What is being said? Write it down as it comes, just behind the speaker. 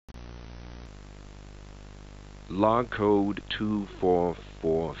log code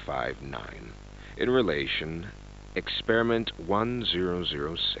 24459, in relation, experiment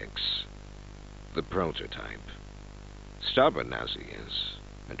 1006, the prototype. Stubborn as he is,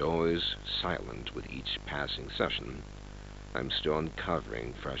 and always silent with each passing session, I'm still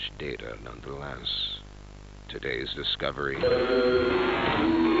uncovering fresh data nonetheless. Today's discovery.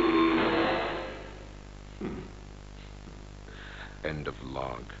 End of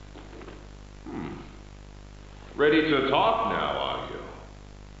log. Ready to talk now, are you?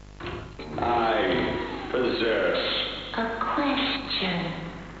 I possess a question.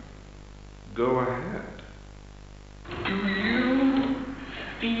 Go ahead. Do you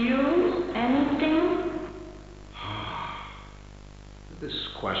feel anything? This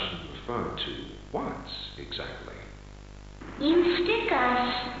question referred to what exactly? You stick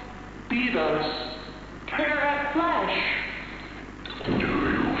us, beat us, tear at flesh. Do you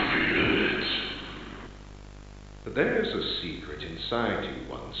feel it? There's a secret inside you,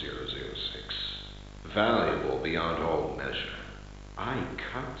 1006. Valuable beyond all measure. I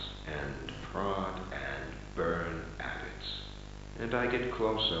cut and prod and burn at it, and I get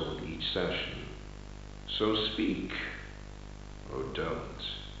closer with each session. So speak, or don't.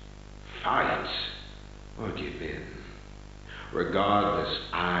 Fight, or give in. Regardless,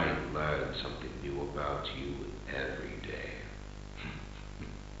 I learn something new about you every day.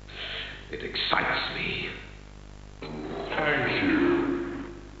 It excites me. Thank you.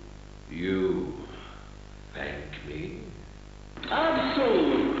 You thank me?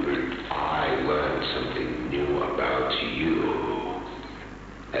 Absolutely.